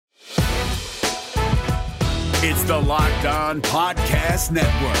It's the Locked On Podcast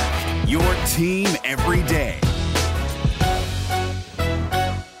Network, your team every day.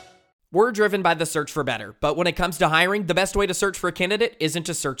 We're driven by the search for better, but when it comes to hiring, the best way to search for a candidate isn't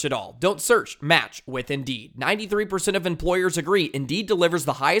to search at all. Don't search, match with Indeed. 93% of employers agree Indeed delivers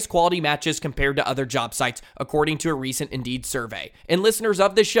the highest quality matches compared to other job sites, according to a recent Indeed survey. And listeners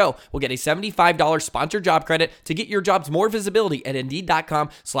of this show will get a $75 sponsored job credit to get your jobs more visibility at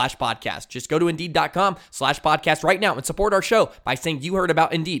Indeed.com/podcast. Just go to Indeed.com/podcast right now and support our show by saying you heard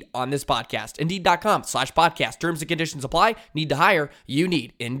about Indeed on this podcast. Indeed.com/podcast. Terms and conditions apply. Need to hire? You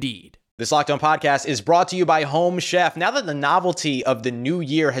need Indeed. This Locked On Podcast is brought to you by Home Chef. Now that the novelty of the new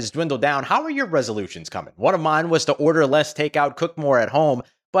year has dwindled down, how are your resolutions coming? One of mine was to order less takeout, cook more at home,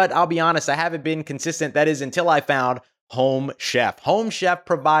 but I'll be honest, I haven't been consistent. That is until I found Home Chef. Home Chef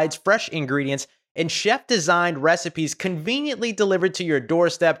provides fresh ingredients and chef-designed recipes conveniently delivered to your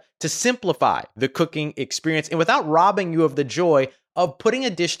doorstep to simplify the cooking experience and without robbing you of the joy of putting a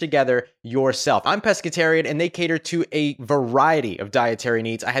dish together yourself. I'm pescatarian and they cater to a variety of dietary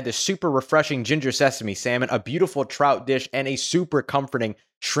needs. I had this super refreshing ginger sesame salmon, a beautiful trout dish, and a super comforting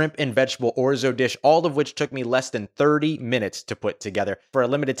shrimp and vegetable orzo dish, all of which took me less than 30 minutes to put together. For a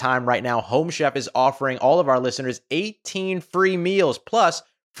limited time right now, Home Chef is offering all of our listeners 18 free meals plus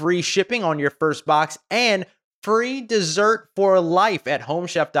free shipping on your first box and free dessert for life at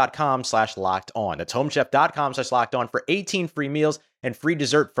homechef.com/lockedon. That's homechef.com/lockedon for 18 free meals and free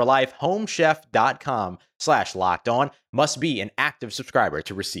dessert for life. Homechef.com/lockedon. Must be an active subscriber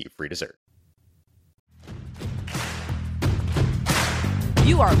to receive free dessert.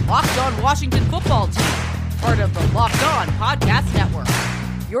 You are Locked On Washington Football Team, part of the Locked On Podcast Network.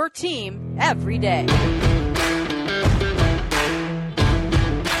 Your team every day.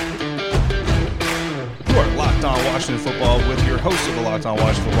 You are Locked On Washington Football with your host of the Locked On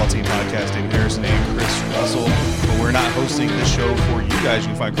Washington Football Team podcast, David Harrison and Chris Russell. But we're not hosting the show for you guys.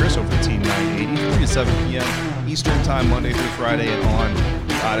 You can find Chris over at Team 980, 3 to 7 p.m. Eastern Time, Monday through Friday, and on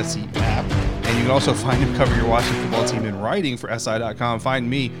the Odyssey app. And you can also find him covering your Washington Football Team in writing for SI.com. Find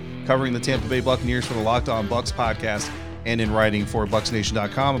me covering the Tampa Bay Buccaneers for the Locked On Bucs podcast and in writing for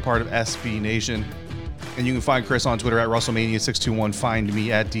BucsNation.com, a part of SB Nation. And you can find Chris on Twitter at RussellMania621. Find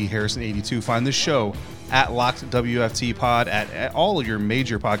me at DHarrison82. Find the show at Locked WFT Pod at all of your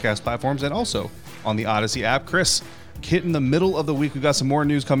major podcast platforms and also on the Odyssey app. Chris, hitting the middle of the week, we've got some more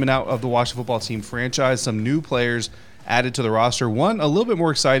news coming out of the Washington Football Team franchise. Some new players added to the roster. One a little bit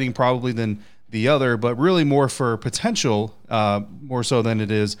more exciting probably than the other, but really more for potential, more so than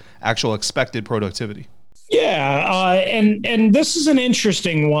it is actual expected productivity. Yeah, and this is an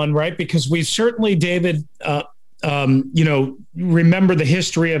interesting one, right? Because we've certainly, David, remember the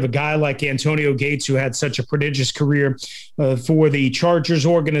history of a guy like Antonio Gates, who had such a prodigious career for the Chargers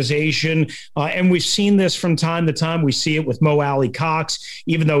organization. And we've seen this from time to time. We see it with Mo Alley Cox.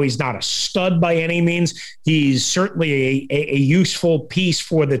 Even though he's not a stud by any means, he's certainly a useful piece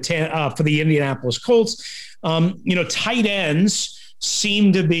for the Indianapolis Colts. Tight ends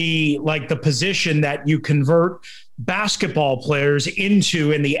seem to be like the position that you convert basketball players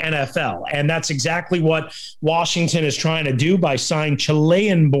into in the NFL. And that's exactly what Washington is trying to do by signing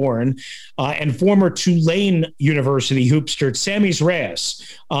Chilean-born and former Tulane University hoopster Sammis Reyes.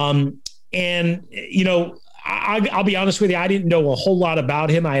 I'll be honest with you, I didn't know a whole lot about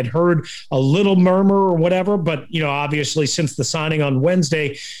him. I had heard a little murmur or whatever, but, obviously since the signing on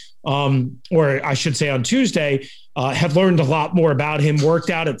Wednesday, or I should say on Tuesday, have learned a lot more about him, worked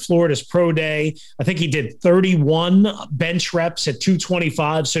out at Florida's Pro Day. I think he did 31 bench reps at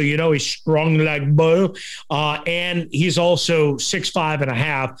 225. So, he's strong like Beau. And he's also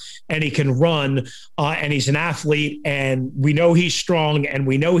 6'5.5", and he can run, and he's an athlete, and we know he's strong, and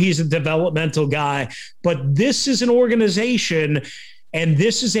we know he's a developmental guy. But this is an organization, and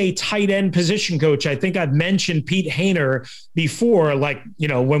this is a tight end position coach. I think I've mentioned Pete Hainer before,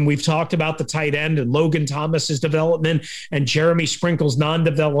 when we've talked about the tight end and Logan Thomas's development and Jeremy Sprinkle's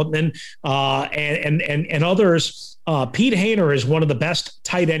non-development and others. Pete Hainer is one of the best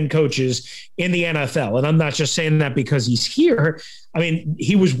tight end coaches in the NFL. And I'm not just saying that because he's here. I mean,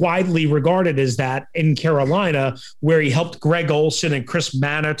 he was widely regarded as that in Carolina, where he helped Greg Olsen and Chris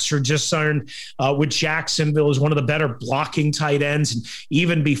Mannix, who just signed with Jacksonville, as one of the better blocking tight ends. And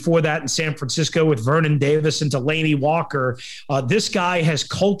even before that in San Francisco with Vernon Davis and Delaney Walker, this guy has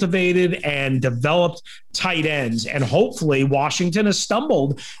cultivated and developed tight ends. And hopefully Washington has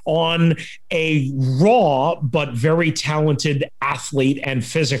stumbled on a raw but very talented athlete and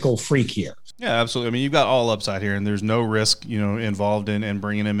physical freak here. Yeah, absolutely. I mean, you've got all upside here, and there's no risk, involved in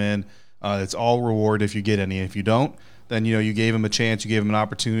bringing him in. It's all reward if you get any. If you don't, then, you gave him a chance, you gave him an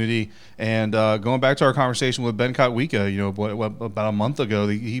opportunity. And going back to our conversation with Ben Kotwika, about a month ago,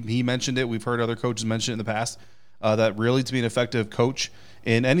 he mentioned it. We've heard other coaches mention it in the past, that really to be an effective coach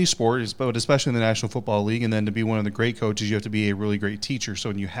in any sport, but especially in the National Football League, and then to be one of the great coaches, you have to be a really great teacher. So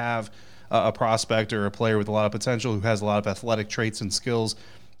when you have a prospect or a player with a lot of potential who has a lot of athletic traits and skills,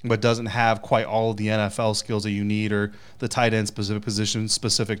 but doesn't have quite all of the NFL skills that you need, or the tight end specific position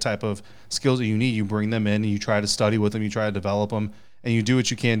specific type of skills that you need, you bring them in and you try to study with them, you try to develop them, and you do what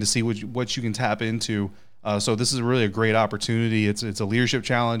you can to see what you can tap into. So this is really a great opportunity. It's a leadership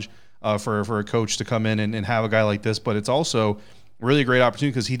challenge for a coach to come in and have a guy like this, but it's also really a great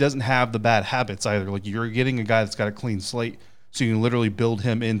opportunity because he doesn't have the bad habits either. Like, you're getting a guy that's got a clean slate, so you can literally build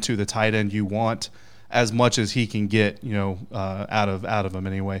him into the tight end you want as much as he can get, out of him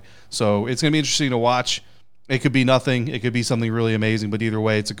anyway. So it's going to be interesting to watch. It could be nothing. It could be something really amazing, but either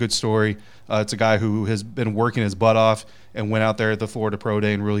way, it's a good story. It's a guy who has been working his butt off and went out there at the Florida Pro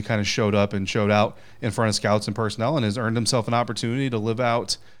Day and really kind of showed up and showed out in front of scouts and personnel, and has earned himself an opportunity to live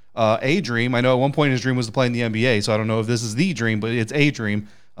out a dream. I know at one point his dream was to play in the NBA, so I don't know if this is the dream, but it's a dream.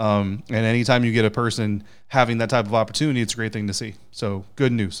 And anytime you get a person having that type of opportunity, it's a great thing to see. So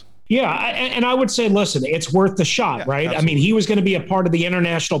good news. Yeah, and I would say, listen, it's worth the shot, right? Absolutely. I mean, he was going to be a part of the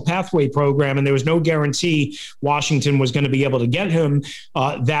International Pathway Program, and there was no guarantee Washington was going to be able to get him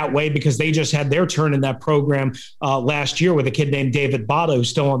that way, because they just had their turn in that program last year with a kid named David Botto, who's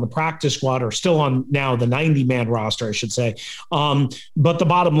still on the practice squad, or still on now the 90-man roster, I should say. But the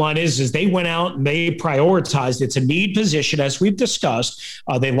bottom line is they went out and they prioritized. It's a need position, as we've discussed.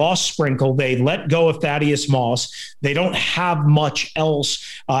 They lost Sprinkle. They let go of Thaddeus Moss. They don't have much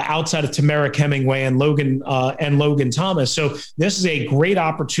else outside of Tamarick Hemingway and Logan Thomas. So this is a great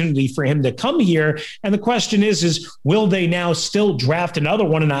opportunity for him to come here. And the question is will they now still draft another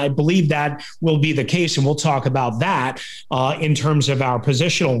one? And I believe that will be the case. And we'll talk about that in terms of our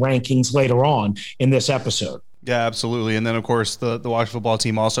positional rankings later on in this episode. Yeah, absolutely. And then, of course, the Washington football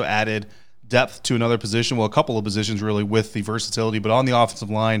team also added depth to another position, well, a couple of positions really, with the versatility, but on the offensive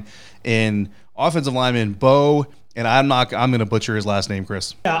line, in offensive lineman Beau, and I'm going to butcher his last name,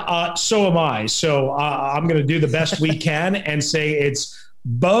 Chris. Yeah, so am I. So I'm going to do the best we can and say it's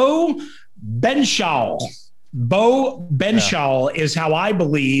Beau Benzschawel. Beau Benzschawel is how I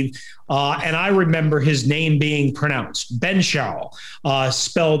believe, and I remember his name being pronounced, Benzschawel,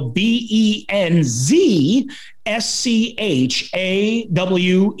 spelled Benzschawel.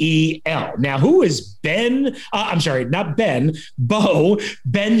 Now, who is Ben? I'm sorry, not Ben. Beau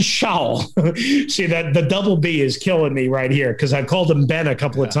Benzschawel. See, that the double B is killing me right here, because I called him Ben a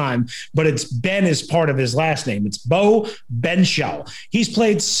couple of times, but it's Ben is part of his last name. It's Beau Benzschawel. He's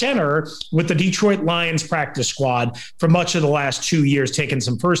played center with the Detroit Lions practice squad for much of the last 2 years, taking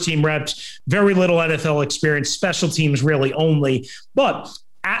some first team reps, very little NFL experience, special teams really only, but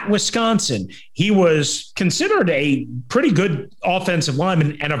at Wisconsin, he was considered a pretty good offensive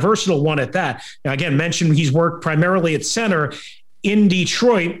lineman and a versatile one at that. Now, again, mentioned he's worked primarily at center in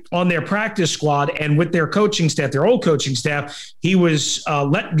Detroit on their practice squad and with their coaching staff, their old coaching staff. He was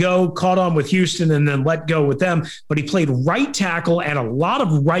let go, caught on with Houston, and then let go with them. But he played right tackle and a lot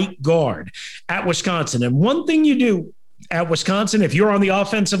of right guard at Wisconsin. And one thing you do at Wisconsin, if you're on the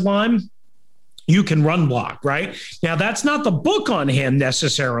offensive line, you can run block, right? Now, that's not the book on him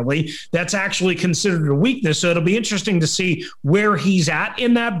necessarily. That's actually considered a weakness. So it'll be interesting to see where he's at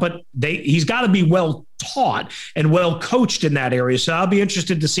in that, but he's got to be well taught and well coached in that area. So I'll be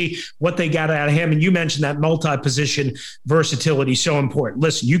interested to see what they got out of him. And you mentioned that multi-position versatility, so important.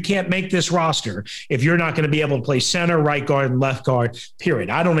 Listen, you can't make this roster if you're not going to be able to play center, right guard, and left guard, period.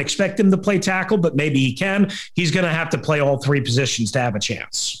 I don't expect him to play tackle, but maybe he can. He's going to have to play all three positions to have a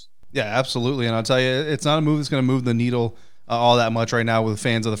chance. Yeah, absolutely. And I'll tell you, it's not a move that's going to move the needle all that much right now with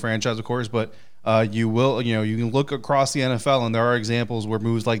fans of the franchise, of course, but you can look across the NFL, and there are examples where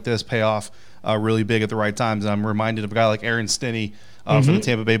moves like this pay off really big at the right times. And I'm reminded of a guy like Aaron Stinney for the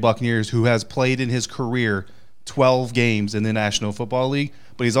Tampa Bay Buccaneers, who has played in his career 12 games in the National Football League,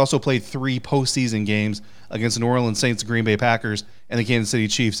 but he's also played 3 postseason games against the New Orleans Saints, the Green Bay Packers, and the Kansas City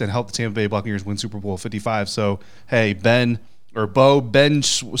Chiefs, and helped the Tampa Bay Buccaneers win Super Bowl 55. So, hey, Beau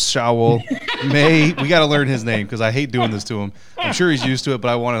Benzschawel, we got to learn his name, because I hate doing this to him. I'm sure he's used to it, but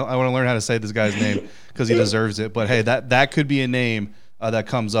I want to learn how to say this guy's name, because he deserves it. But hey, that could be a name that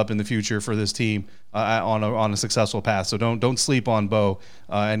comes up in the future for this team on a successful path. So don't sleep on Beau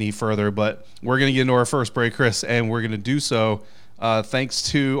any further. But we're gonna get into our first break, Chris, and we're gonna do so thanks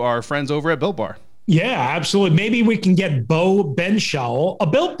to our friends over at Built Bar. Yeah, absolutely. Maybe we can get Beau Benzschawel a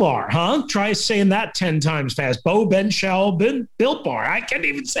Built Bar, huh? Try saying that 10 times fast. Beau Benzschawel Built Bar. I can't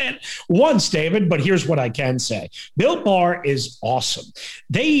even say it once, David, but here's what I can say. Built Bar is awesome.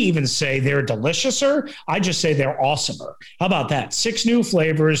 They even say they're deliciouser. I just say they're awesomer. How about that? 6 new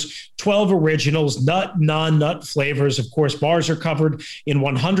flavors, 12 originals, nut, non-nut flavors. Of course, bars are covered in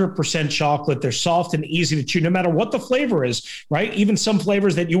 100% chocolate. They're soft and easy to chew, no matter what the flavor is, right? Even some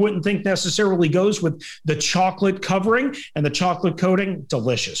flavors that you wouldn't think necessarily goes with the chocolate covering and the chocolate coating,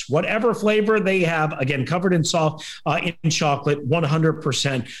 delicious. Whatever flavor they have, again, covered in soft in chocolate,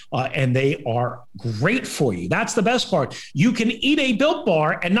 100%, and they are great for you. That's the best part. You can eat a Built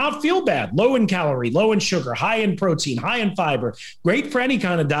Bar and not feel bad. Low in calorie, low in sugar, high in protein, high in fiber. Great for any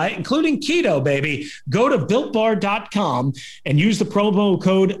kind of diet, including keto, baby. Go to BuiltBar.com and use the promo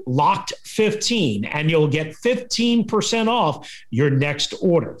code LOCKED15, and you'll get 15% off your next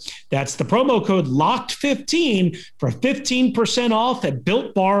order. That's the promo code LOCKED15 for 15% off at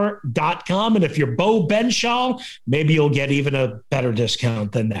BuiltBar.com. And if you're Beau Benzschawel, maybe you'll get even a better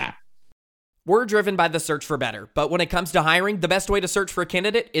discount than that. We're driven by the search for better, but when it comes to hiring, the best way to search for a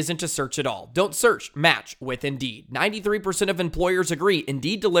candidate isn't to search at all. Don't search, match with Indeed. 93% of employers agree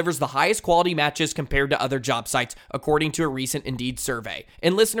Indeed delivers the highest quality matches compared to other job sites, according to a recent Indeed survey.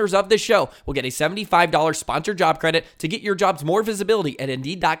 And listeners of this show will get a $75 sponsored job credit to get your jobs more visibility at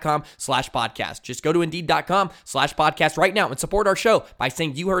Indeed.com/podcast. Just go to Indeed.com/podcast right now and support our show by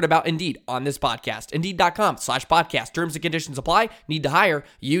saying you heard about Indeed on this podcast. Indeed.com/podcast. Terms and conditions apply. Need to hire?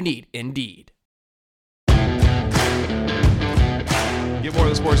 You need Indeed. Get more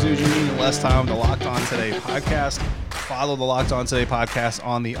of the sports news you need in less time. The Locked On Today podcast. Follow the Locked On Today podcast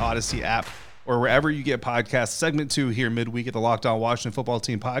on the Odyssey app or wherever you get podcasts. Segment 2 here midweek at the Locked On Washington Football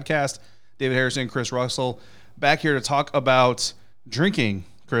Team podcast. David Harrison, Chris Russell, back here to talk about drinking,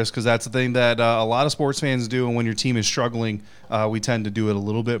 Chris, because that's the thing that a lot of sports fans do. And when your team is struggling, we tend to do it a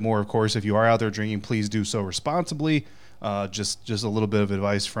little bit more. Of course, if you are out there drinking, please do so responsibly. Just a little bit of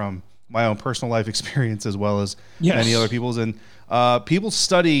advice from my own personal life experience as well as many other people's. And people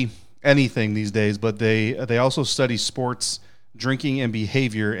study anything these days, but they also study sports drinking and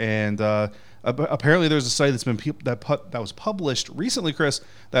behavior. And apparently, there's a study that was published recently, Chris,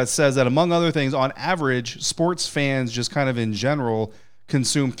 that says that among other things, on average, sports fans just kind of in general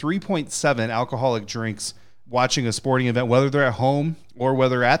consume 3.7 alcoholic drinks watching a sporting event, whether they're at home or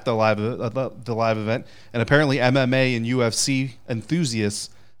whether at the live event. And apparently, MMA and UFC enthusiasts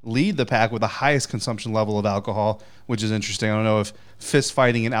lead the pack with the highest consumption level of alcohol, which is interesting. I don't know if fist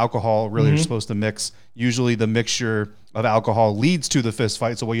fighting and alcohol really are supposed to mix. Usually the mixture of alcohol leads to the fist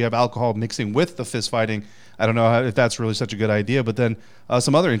fight. So when you have alcohol mixing with the fist fighting, I don't know if that's really such a good idea. But then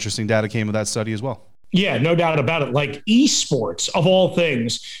some other interesting data came with that study as well. Yeah, no doubt about it. Like esports, of all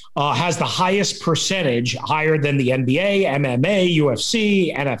things, has the highest percentage, higher than the NBA, MMA,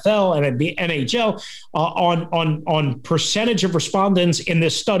 UFC, NFL, and NHL, on percentage of respondents in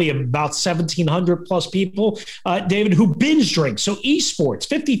this study of about 1,700 plus people, David, who binge drink. So esports,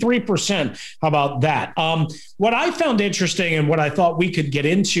 53%. How about that? What I found interesting and what I thought we could get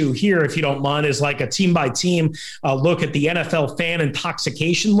into here, if you don't mind, is like a team by team look at the NFL fan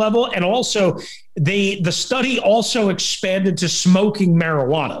intoxication level, and also the study also expanded to smoking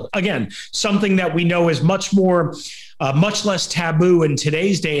marijuana. Again, something that we know is much less taboo in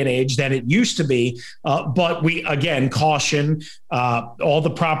today's day and age than it used to be. But we, again, caution all the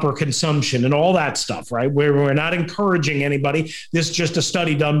proper consumption and all that stuff, right? We're not encouraging anybody. This is just a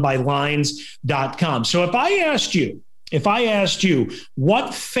study done by Lines.com. So if I asked you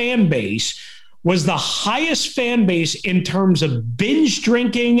what fan base was the highest fan base in terms of binge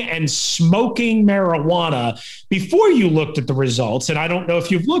drinking and smoking marijuana before you looked at the results, and I don't know if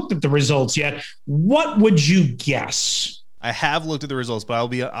you've looked at the results yet, what would you guess? I have looked at the results, but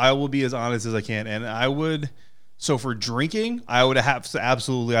I will be as honest as I can. And so for drinking, I would have said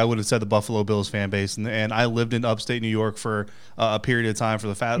the Buffalo Bills fan base. And I lived in upstate New York for a period of time for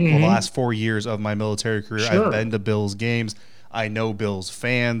the last 4 years of my military career. Sure. I've been to Bills games. I know Bills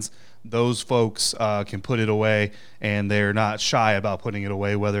fans. Those folks can put it away, and they're not shy about putting it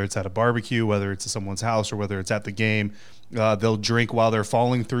away, whether it's at a barbecue, whether it's at someone's house, or whether it's at the game. They'll drink while they're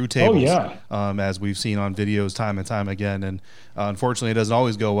falling through tables, as we've seen on videos time and time again. And unfortunately, it doesn't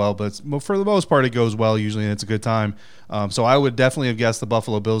always go well, but for the most part, it goes well usually, and it's a good time. So I would definitely have guessed the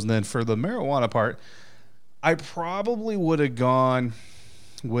Buffalo Bills. And then for the marijuana part, I probably would have gone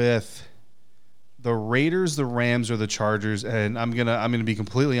with the Raiders, the Rams, or the Chargers, and I'm gonna be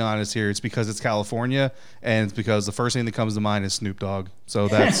completely honest here. It's because it's California, and it's because the first thing that comes to mind is Snoop Dogg. So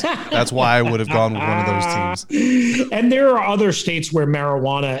that's why I would have gone with one of those teams. And there are other states where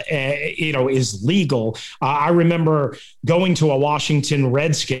marijuana, is legal. I remember going to a Washington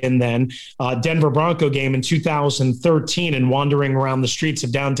Redskin, then Denver Bronco game in 2013, and wandering around the streets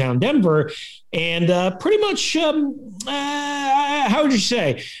of downtown Denver. And pretty much, how would you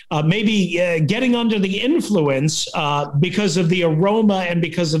say, maybe getting under the influence because of the aroma and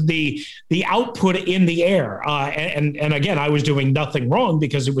because of the output in the air. And again, I was doing nothing wrong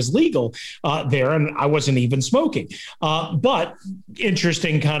because it was legal there, and I wasn't even smoking. But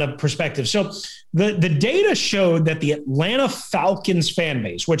interesting kind of perspective. So the data showed that the Atlanta Falcons fan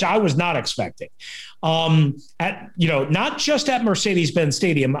base, which I was not expecting, not just at Mercedes-Benz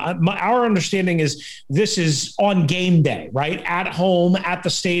Stadium. Our understanding is this is on game day, right? At home, at the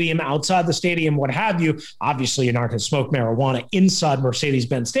stadium, outside the stadium, what have you. Obviously, you're not going to smoke marijuana inside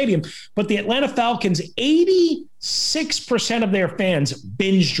Mercedes-Benz Stadium, but the Atlanta Falcons, 86% of their fans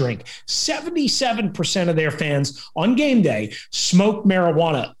binge drink. 77% of their fans on game day smoke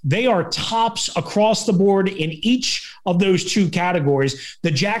marijuana. They are tops across the board in each of those two categories. The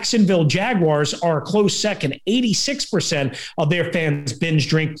Jacksonville Jaguars are a close second. 86% of their fans binge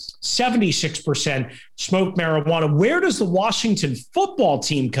drink. 76% smoke marijuana. Where does the Washington football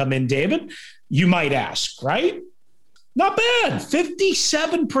team come in, David? You might ask, right? Not bad.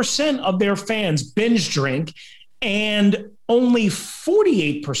 57% of their fans binge drink, and only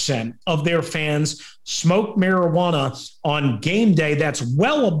 48% of their fans smoke marijuana on game day. That's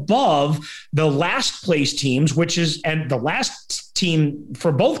well above the last place teams, and the last team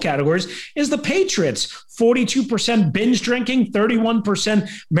for both categories is the Patriots. 42% binge drinking, 31%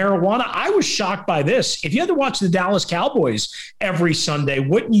 marijuana. I was shocked by this. If you had to watch the Dallas Cowboys every Sunday,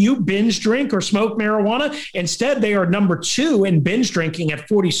 wouldn't you binge drink or smoke marijuana? Instead, they are number 2 in binge drinking at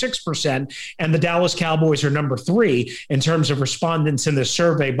 46%, and the Dallas Cowboys are number 3 in terms of respondents in this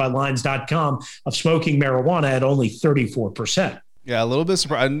survey by Lines.com of smoking marijuana at only 34%. Yeah, a little bit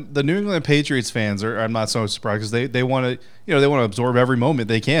surprised. The New England Patriots fans I'm not so surprised because they want to, they want to absorb every moment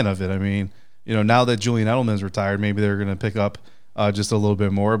they can of it. I mean, now that Julian Edelman's retired, maybe they're going to pick up just a little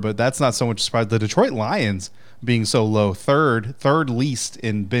bit more, but that's not so much surprise. The Detroit Lions being so low, third least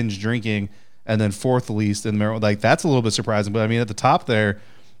in binge drinking, and then 4th least in marijuana, like that's a little bit surprising. But I mean, at the top there,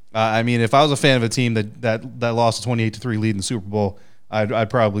 if I was a fan of a team that lost a 28-3 lead in the Super Bowl, I'd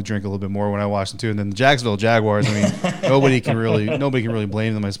probably drink a little bit more when I watch them too. And then the Jacksonville Jaguars, I mean, nobody can really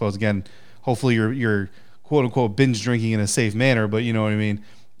blame them, I suppose. Again, hopefully you're quote unquote binge drinking in a safe manner, but you know what I mean.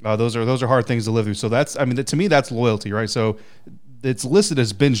 Those are hard things to live through. So to me that's loyalty, right? So it's listed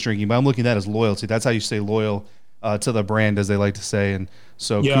as binge drinking, but I'm looking at it as loyalty. That's how you stay loyal to the brand, as they like to say. And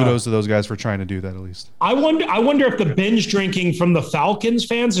so kudos to those guys for trying to do that at least. I wonder if the binge drinking from the Falcons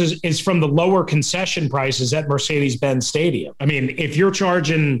fans is from the lower concession prices at Mercedes-Benz Stadium. I mean, if you're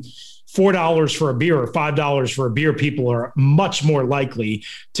charging $4 for a beer or $5 for a beer, people are much more likely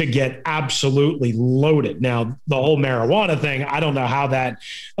to get absolutely loaded. Now, the whole marijuana thing, I don't know how that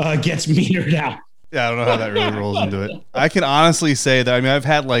gets metered out. Yeah, I don't know how that really rolls into it. I can honestly say that, I've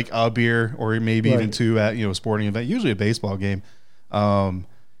had like a beer or maybe even 2 at, a sporting event, usually a baseball game.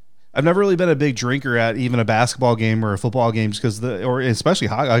 I've never really been a big drinker at even a basketball game or a football game just because especially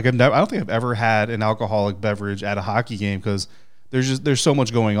hockey. Like I don't think I've ever had an alcoholic beverage at a hockey game because there's so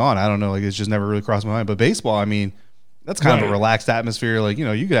much going on. I don't know. Like it's just never really crossed my mind. But baseball, that's kind of a relaxed atmosphere. Like,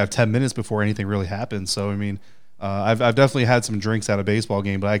 you could have 10 minutes before anything really happens. So, I've definitely had some drinks at a baseball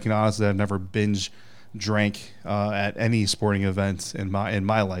game, but I can honestly, I've never binge drank at any sporting event in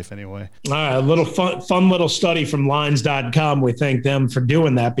my life anyway. All right, a little fun little study from Lines.com. We thank them for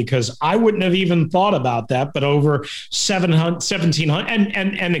doing that because I wouldn't have even thought about that, but over 1,700.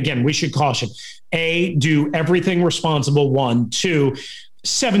 And again, we should caution, do everything responsible. 1, 2,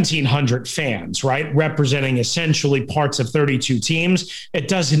 1,700 fans, right? Representing essentially parts of 32 teams. It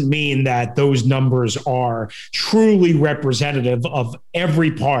doesn't mean that those numbers are truly representative of every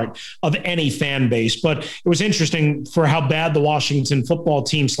part of any fan base. But it was interesting for how bad the Washington football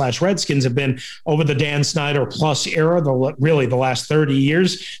team / Redskins have been over the Dan Snyder plus era, the last 30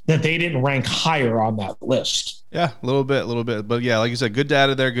 years, that they didn't rank higher on that list. Yeah, a little bit. But yeah, like you said, good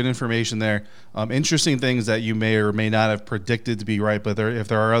data there, good information there. Interesting things that you may or may not have predicted to be right, but if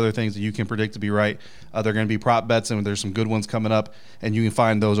there are other things that you can predict to be right, they're going to be prop bets, and there's some good ones coming up, and you can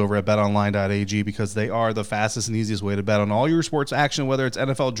find those over at betonline.ag because they are the fastest and easiest way to bet on all your sports action, whether it's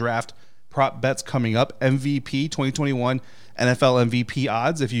NFL draft, prop bets coming up, MVP 2021, NFL MVP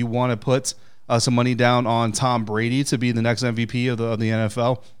odds. If you want to put some money down on Tom Brady to be the next MVP of the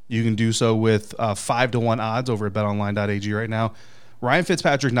NFL, You can do so with 5-1 odds over at betonline.ag right now. Ryan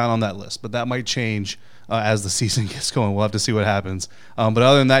Fitzpatrick not on that list, but that might change as the season gets going. We'll have to see what happens. But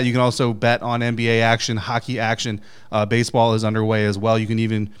other than that, you can also bet on NBA action, hockey action. Baseball is underway as well. You can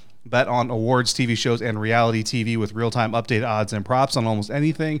even bet on awards, TV shows, and reality TV with real-time updated odds and props on almost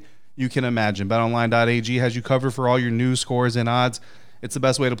anything you can imagine. BetOnline.ag has you covered for all your news, scores, and odds. It's the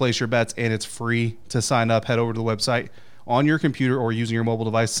best way to place your bets, and it's free to sign up. Head over to the website on your computer or using your mobile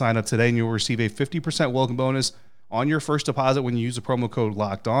device. Sign up today, and you'll receive a 50% welcome bonus on your first deposit when you use the promo code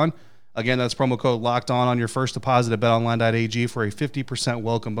LOCKEDON. Again, that's promo code LOCKEDON on your first deposit at betonline.ag for a 50%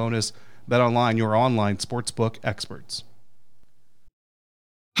 welcome bonus. BetOnline, your online sportsbook experts.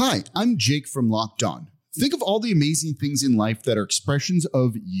 Hi, I'm Jake from Locked On. Think of all the amazing things in life that are expressions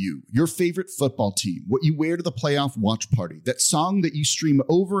of you, your favorite football team, what you wear to the playoff watch party, that song that you stream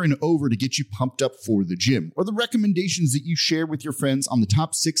over and over to get you pumped up for the gym, or the recommendations that you share with your friends on the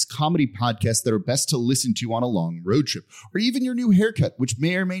top 6 comedy podcasts that are best to listen to on a long road trip, or even your new haircut, which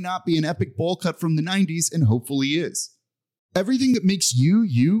may or may not be an epic bowl cut from the 90s and hopefully is. Everything that makes you,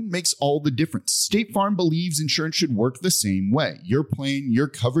 you makes all the difference. State Farm believes insurance should work the same way. Your plan, your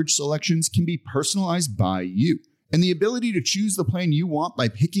coverage selections can be personalized by you. And the ability to choose the plan you want by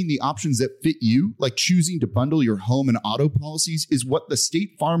picking the options that fit you, like choosing to bundle your home and auto policies, is what the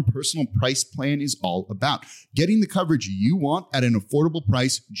State Farm Personal Price Plan is all about. Getting the coverage you want at an affordable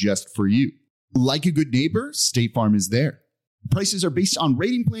price just for you. Like a good neighbor, State Farm is there. Prices are based on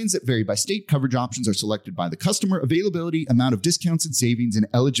rating plans that vary by state. Coverage options are selected by the customer. Availability, amount of discounts and savings, and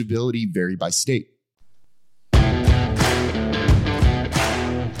eligibility vary by state.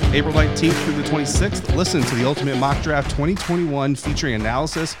 April 19th through the 26th, listen to the Ultimate Mock Draft 2021 featuring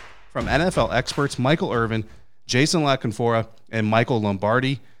analysis from NFL experts Michael Irvin, Jason LaConfora, and Michael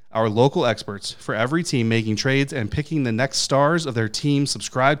Lombardi, our local experts for every team making trades and picking the next stars of their team.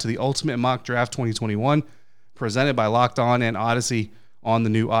 Subscribe to the Ultimate Mock Draft 2021. Presented by Locked On and Odyssey on the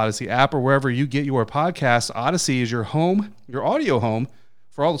new Odyssey app or wherever you get your podcasts. Odyssey is your home, your audio home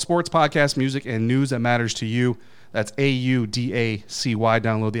for all the sports, podcasts, music, and news that matters to you. That's AUDACY.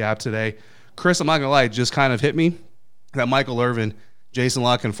 Download the app today. Chris, I'm not going to lie, it just kind of hit me that Michael Irvin, Jason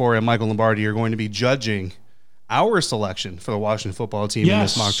LaConfora, and Michael Lombardi are going to be judging our selection for the Washington football team in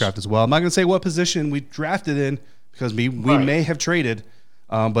this mock draft as well. I'm not going to say what position we drafted in because we may have traded,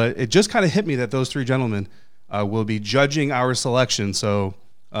 but it just kind of hit me that those three gentlemen will be judging our selection. So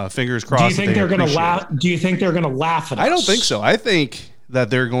fingers crossed. Do you think they're going to laugh? Do you think they're going to laugh at us? I don't think so. I think that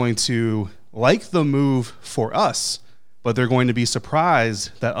they're going to like the move for us, but they're going to be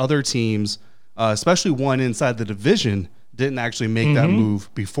surprised that other teams, especially one inside the division, didn't actually make that move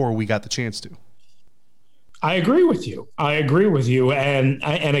before we got the chance to. I agree with you.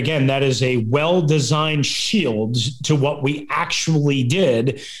 And again, that is a well-designed shield to what we actually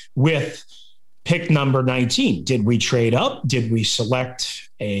did with pick number 19. Did we trade up? Did we select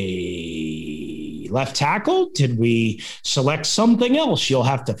a left tackle? Did we select something else? You'll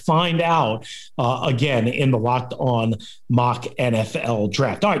have to find out again in the Locked On Mock NFL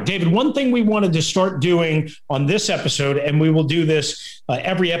Draft. All right, David, one thing we wanted to start doing on this episode, and we will do this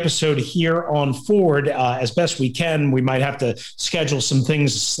every episode here on forward as best we can. We might have to schedule some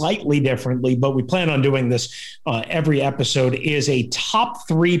things slightly differently, but we plan on doing this every episode, is a top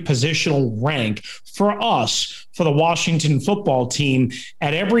 3 positional rank for us for the Washington football team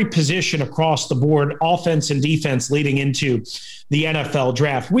at every position across the board, offense and defense, leading into the NFL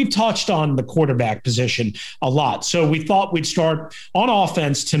draft. We've touched on the quarterback position a lot. So we thought we'd start on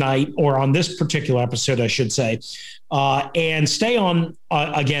offense tonight, or on this particular episode, I should say, and stay on,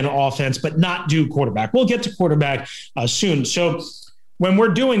 again, offense, but not do quarterback. We'll get to quarterback soon. So when we're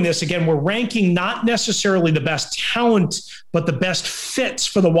doing this, again, we're ranking not necessarily the best talent, but the best fits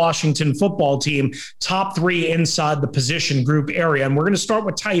for the Washington football team, top 3 inside the position group area. And we're going to start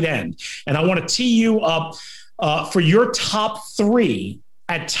with tight end. And I want to tee you up for your top 3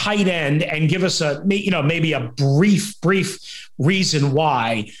 at tight end and give us maybe a brief reason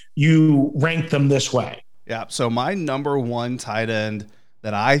why you rank them this way. Yeah, so my number 1 tight end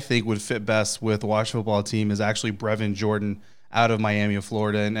that I think would fit best with the Washington football team is actually Brevin Jordan out of Miami of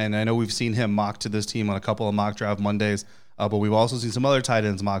Florida. And I know we've seen him mocked to this team on a couple of mock draft Mondays, but we've also seen some other tight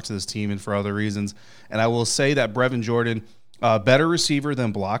ends mocked to this team and for other reasons. And I will say that Brevin Jordan, better receiver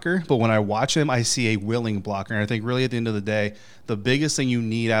than blocker, but when I watch him, I see a willing blocker. And I think really at the end of the day, the biggest thing you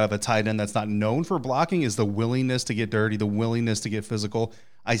need out of a tight end that's not known for blocking is the willingness to get dirty, the willingness to get physical.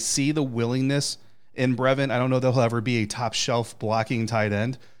 I see the willingness in Brevin. I don't know that he'll ever be a top shelf blocking tight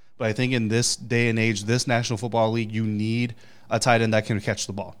end, but I think in this day and age, this National Football League, you need a tight end that can catch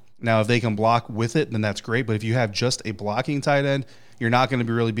the ball. Now, if they can block with it, then that's great. But if you have just a blocking tight end, you're not going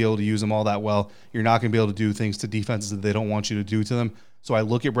to really be able to use them all that well. You're not going to be able to do things to defenses that they don't want you to do to them. So I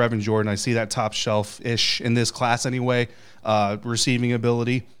look at Brevin Jordan, I see that top shelf-ish in this class anyway, receiving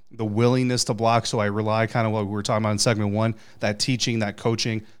ability, the willingness to block. So I rely kind of what we were talking about in segment 1, that teaching, that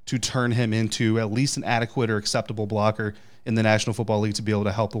coaching to turn him into at least an adequate or acceptable blocker in the National Football League to be able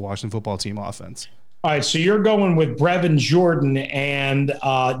to help the Washington football team offense. All right, so you're going with Brevin Jordan, and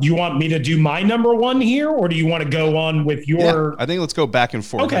do you want me to do my number 1 here, or do you want to go on with your? Yeah, I think let's go back and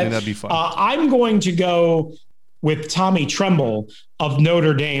forth. Okay. I think that'd be fun. I'm going to go with Tommy Tremble of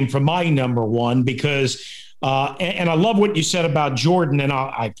Notre Dame for my number 1 because, and I love what you said about Jordan, and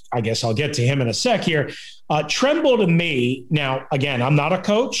I guess I'll get to him in a sec here. Tremble to me, now, again, I'm not a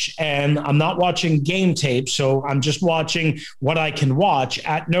coach and I'm not watching game tape, so I'm just watching what I can watch.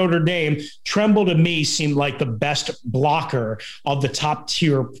 At Notre Dame, Tremble to me seemed like the best blocker of the top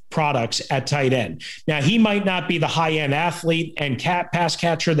tier products at tight end. Now, he might not be the high-end athlete and pass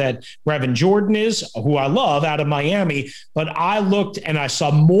catcher that Brevin Jordan is, who I love out of Miami, but I looked and I saw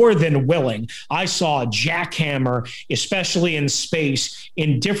more than willing. I saw a jackhammer, especially in space,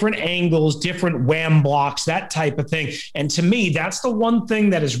 in different angles, different wham blocks, that type of thing. And to me, that's the one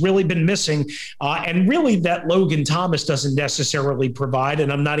thing that has really been missing, and really that Logan Thomas doesn't necessarily provide.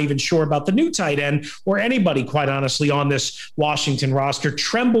 And I'm not even sure about the new tight end or anybody, quite honestly, on this Washington roster.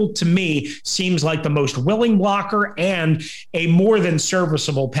 Tremble, to me, seems like the most willing blocker and a more than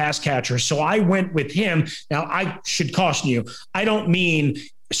serviceable pass catcher. So I went with him. Now, I should caution you, I don't mean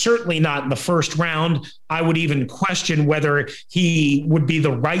certainly not in the first round. I would even question whether he would be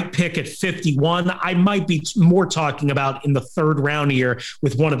the right pick at 51. I might be more talking about in the third round here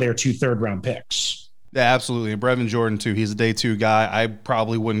with one of their 2 third-round picks. Yeah, absolutely. And Brevin Jordan, too. He's a day 2 guy. I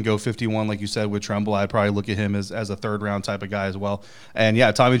probably wouldn't go 51, like you said, with Tremble. I'd probably look at him as a third-round type of guy as well. And,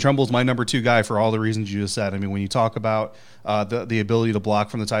 yeah, Tommy Tremble's my number 2 guy for all the reasons you just said. I mean, when you talk about the ability to block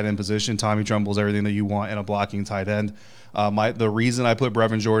from the tight end position, Tommy Tremble's everything that you want in a blocking tight end. The reason I put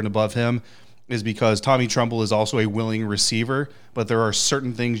Brevin Jordan above him is because Tommy Tremble is also a willing receiver, but there are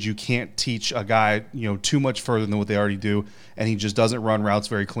certain things you can't teach a guy, too much further than what they already do, and he just doesn't run routes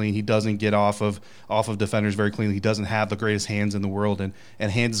very clean. He doesn't get off of defenders very cleanly. He doesn't have the greatest hands in the world,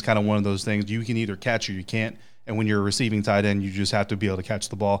 and hands is kind of one of those things. You can either catch or you can't, and when you're a receiving tight end, you just have to be able to catch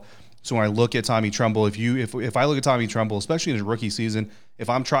the ball. So when I look at Tommy Tremble, if I look at Tommy Tremble, especially in his rookie season, if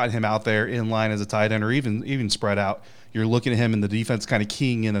I'm trotting him out there in line as a tight end or even spread out, you're looking at him and the defense kind of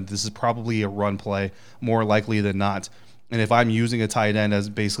keying in that this is probably a run play more likely than not. And if I'm using a tight end as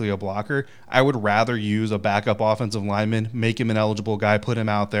basically a blocker, I would rather use a backup offensive lineman, make him an eligible guy, put him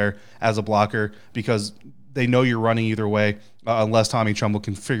out there as a blocker because they know you're running either way, unless Tommy Tremble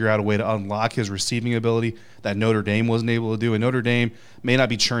can figure out a way to unlock his receiving ability that Notre Dame wasn't able to do. And Notre Dame may not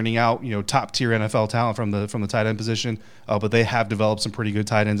be churning out, top tier NFL talent from the tight end position, but they have developed some pretty good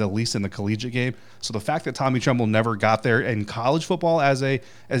tight ends, at least in the collegiate game. So the fact that Tommy Tremble never got there in college football as a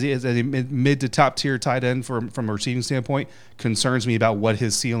mid to top tier tight end from a receiving standpoint concerns me about what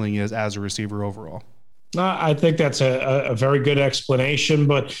his ceiling is as a receiver overall. I think that's a very good explanation,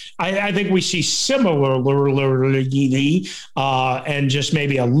 but I think we see similarly and just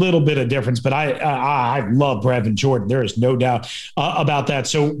maybe a little bit of difference. But I love Brevin Jordan. There is no doubt about that.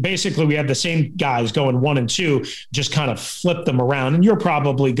 So basically, we have the same guys going 1 and 2, just kind of flip them around. And you're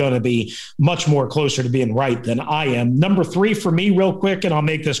probably going to be much more closer to being right than I am. Number 3 for me, real quick, and I'll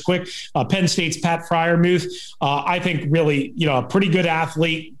make this quick. Penn State's Pat Freiermuth. I think really, a pretty good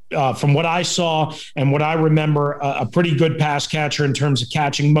athlete. From what I saw and what I remember, a pretty good pass catcher in terms of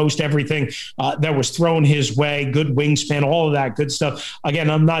catching most everything that was thrown his way, good wingspan, all of that good stuff. Again,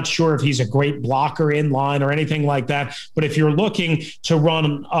 I'm not sure if he's a great blocker in line or anything like that, but if you're looking to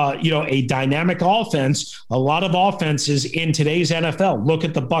run, a dynamic offense, a lot of offenses in today's NFL, look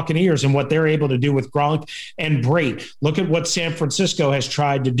at the Buccaneers and what they're able to do with Gronk and Brate. Look at what San Francisco has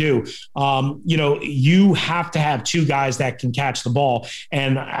tried to do. You have to have 2 guys that can catch the ball,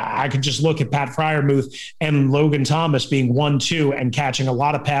 and I could just look at Pat Freiermuth and Logan Thomas being 1-2 and catching a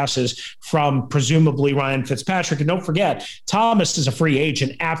lot of passes from presumably Ryan Fitzpatrick. And don't forget, Thomas is a free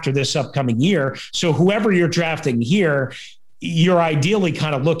agent after this upcoming year. So whoever you're drafting here, you're ideally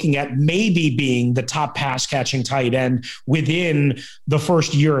kind of looking at maybe being the top pass catching tight end within the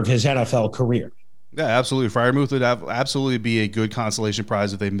first year of his NFL career. Yeah, absolutely. Freiermuth would absolutely be a good consolation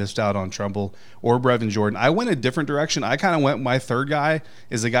prize if they missed out on Tremble or Brevin Jordan. I went a different direction. I kind of went, my third guy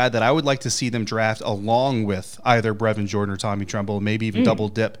is a guy that I would like to see them draft along with either Brevin Jordan or Tommy Tremble, maybe even double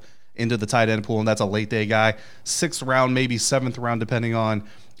dip into the tight end pool, and that's a late day guy. 6th round, maybe 7th round, depending on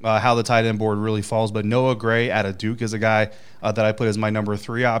how the tight end board really falls. But Noah Gray out of Duke is a guy that I put as my number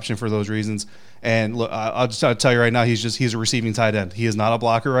 3 option for those reasons. And look, I'll just tell you right now, he's a receiving tight end. He is not a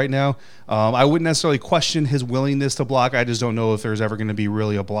blocker right now. I wouldn't necessarily question his willingness to block. I just don't know if there's ever going to be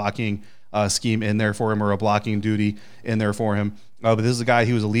really a blocking scheme in there for him or a blocking duty in there for him. But this is a guy,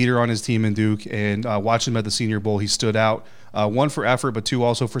 he was a leader on his team in Duke, and watching him at the Senior Bowl, he stood out. One, for effort, but two,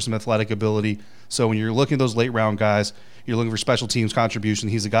 also for some athletic ability. So when you're looking at those late round guys, you're looking for special teams contribution.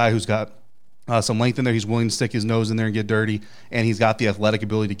 He's a guy who's got some length in there. He's willing to stick his nose in there and get dirty, and he's got the athletic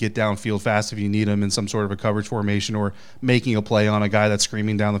ability to get downfield fast if you need him in some sort of a coverage formation or making a play on a guy that's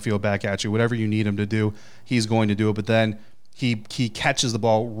screaming down the field back at you. Whatever you need him to do, he's going to do it. But then he catches the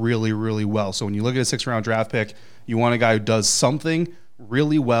ball really, really well. So when you look at a 6th-round draft pick, you want a guy who does something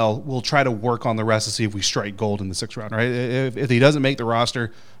really well. We'll try to work on the rest to see if we strike gold in the 6th round, right? If he doesn't make the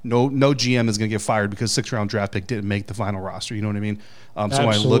roster, no GM is going to get fired because 6th-round draft pick didn't make the final roster. You know what I mean? So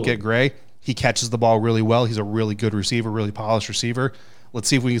when I look at Gray, he catches the ball really well. He's a really good receiver, really polished receiver. Let's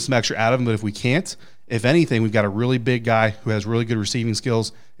see if we can get some extra out of him. But if we can't, if anything, we've got a really big guy who has really good receiving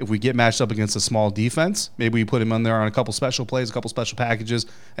skills. If we get matched up against a small defense, maybe we put him on there on a couple special plays, a couple special packages,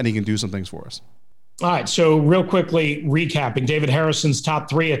 and he can do some things for us. All right, so real quickly recapping, David Harrison's top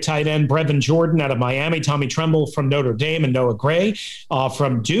 3 at tight end, Brevin Jordan out of Miami, Tommy Tremble from Notre Dame, and Noah Gray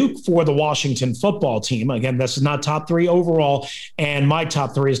from Duke for the Washington football team. Again, this is not top 3 overall, and my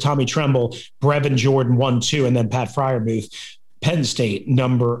top 3 is Tommy Tremble, Brevin Jordan 1, 2, and then Pat Freiermuth, Penn State,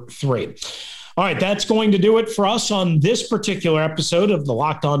 number 3. All right, that's going to do it for us on this particular episode of the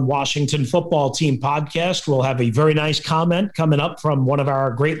Locked On Washington Football Team podcast. We'll have a very nice comment coming up from one of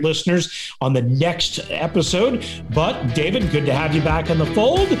our great listeners on the next episode. But, David, good to have you back in the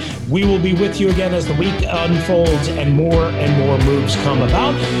fold. We will be with you again as the week unfolds and more moves come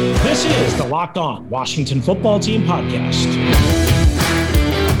about. This is the Locked On Washington Football Team podcast.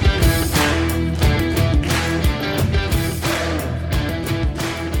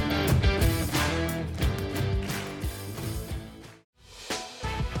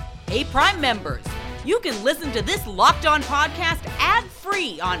 Hey, Prime members, you can listen to this Locked On podcast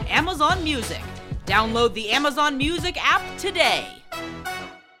ad-free on Amazon Music. Download the Amazon Music app today.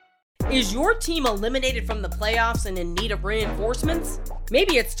 Is your team eliminated from the playoffs and in need of reinforcements?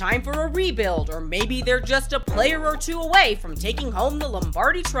 Maybe it's time for a rebuild, or maybe they're just a player or two away from taking home the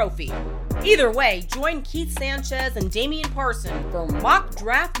Lombardi Trophy. Either way, join Keith Sanchez and Damian Parson for Mock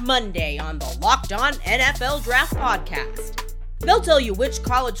Draft Monday on the Locked On NFL Draft Podcast. They'll tell you which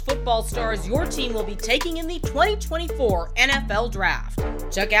college football stars your team will be taking in the 2024 NFL Draft.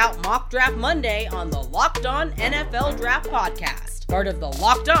 Check out Mock Draft Monday on the Locked On NFL Draft Podcast, part of the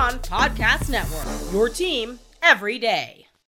Locked On Podcast Network. Your team every day.